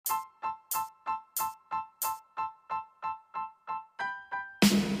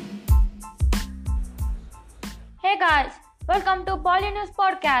guys, welcome to Polynews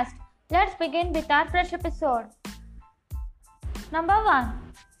Podcast. Let's begin with our fresh episode. Number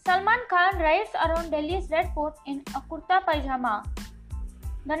 1. Salman Khan rides around Delhi's Red Fort in a kurta pajama.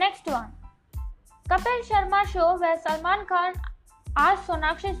 The next one. Kapil Sharma show where Salman Khan asked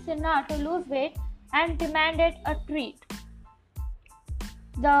Sonakshi Sinha to lose weight and demanded a treat.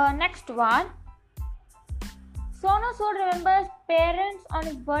 The next one. Sonu Sood remembers parents on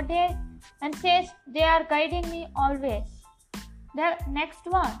his birthday and says they are guiding me always. The next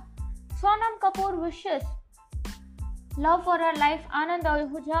one. Sonam Kapoor wishes love for her life Anand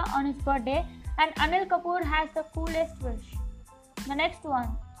Ahuja on his birthday and Anil Kapoor has the coolest wish. The next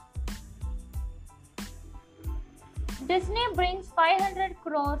one. Disney brings 500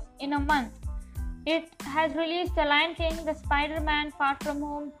 crores in a month. It has released The Lion King, The Spider-Man, Far From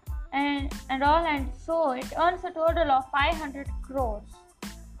Home and so it earns a total of 500 crores.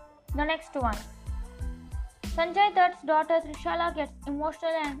 The next one. Sanjay Dutt's daughter Trishala gets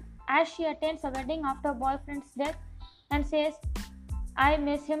emotional and as she attends a wedding after boyfriend's death and says, I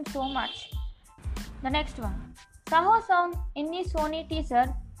miss him so much. The next one. Saho song Inni Soni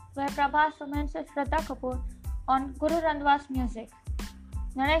teaser where Prabhas romances Shraddha Kapoor on Guru Randhawa's music.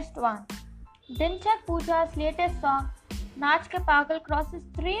 The next one. Dinchak Pooja's latest song Naach Ke Pagal crosses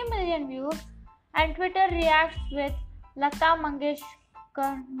 3 million views and Twitter reacts with Lata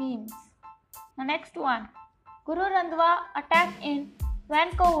Mangeshkar memes. The next one. Guru Randhawa attacked in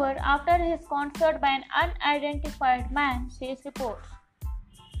Vancouver after his concert by an unidentified man, says reports.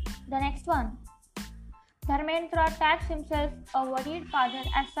 The next one. Dharmendra tags himself a worried father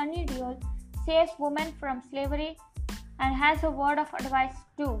as Sunny Deol saves women from slavery and has a word of advice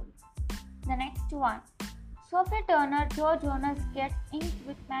too. The next one. Sophie Turner, Joe Jonas gets inked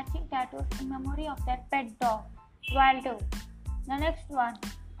with matching tattoos in memory of their pet dog, Waldo. The next one.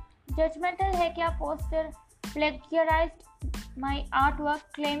 Judgmental Hekia poster plagiarized my artwork,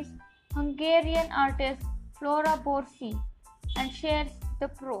 claims Hungarian artist Flora Borsi and shares the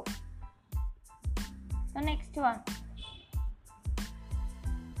proof. The next one.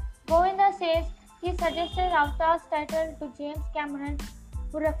 Govinda says he suggested Avatar's title to James Cameron,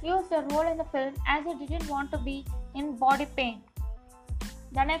 who refused the role in the film as he didn't want to be in body paint.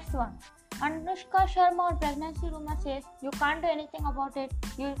 The next one. Anushka Sharma on pregnancy rumor says you can't do anything about it,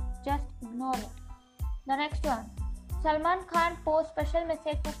 you just ignore it. The next one. Salman Khan posts special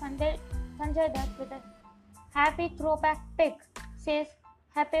message for Sanjay Dutt with a happy throwback pic, says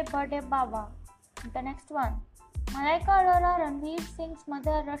happy birthday Baba. The next one. Malaika Arora, Ranveer Singh's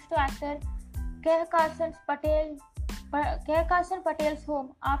mother, rushed to actor Keir Carson Patel's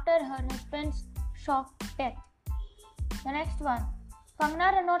home after her husband's shocked death. The next one.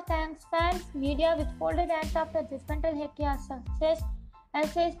 Kangana Ranaut thanks fans, media with folded hands after judgmental Hekia success and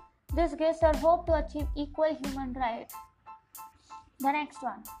says this gives her hope to achieve equal human rights. The next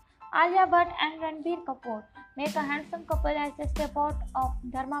one. Alia Bhatt and Ranbir Kapoor make a handsome couple as they step out of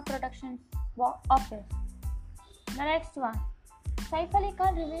Dharma Productions office. The next one. Saif Ali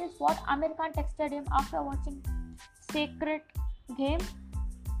Khan reveals what Amir Khan texted him after watching Sacred Game.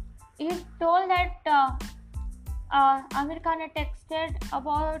 He told that Amir Khan had texted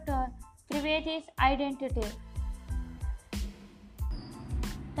about Trivedi's identity.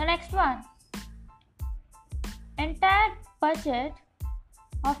 The next one. Entire budget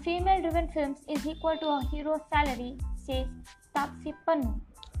of female-driven films is equal to a hero's salary, says Taapsee Pannu.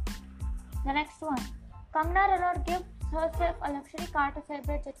 The next one. Kangana Ranaut gives herself a luxury car to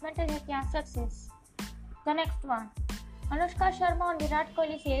celebrate Judgmental Hekia's success. The next one. Anushka Sharma on Virat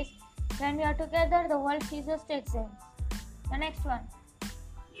Kohli says, when we are together, the world ceases to exist. The next one.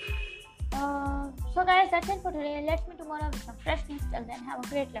 So guys, that's it for today. Let's meet tomorrow with some fresh news. Till then, have a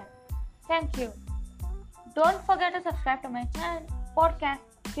great life. Thank you. Don't forget to subscribe to my channel, podcast.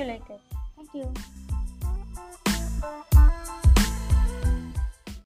 See you later. Thank you.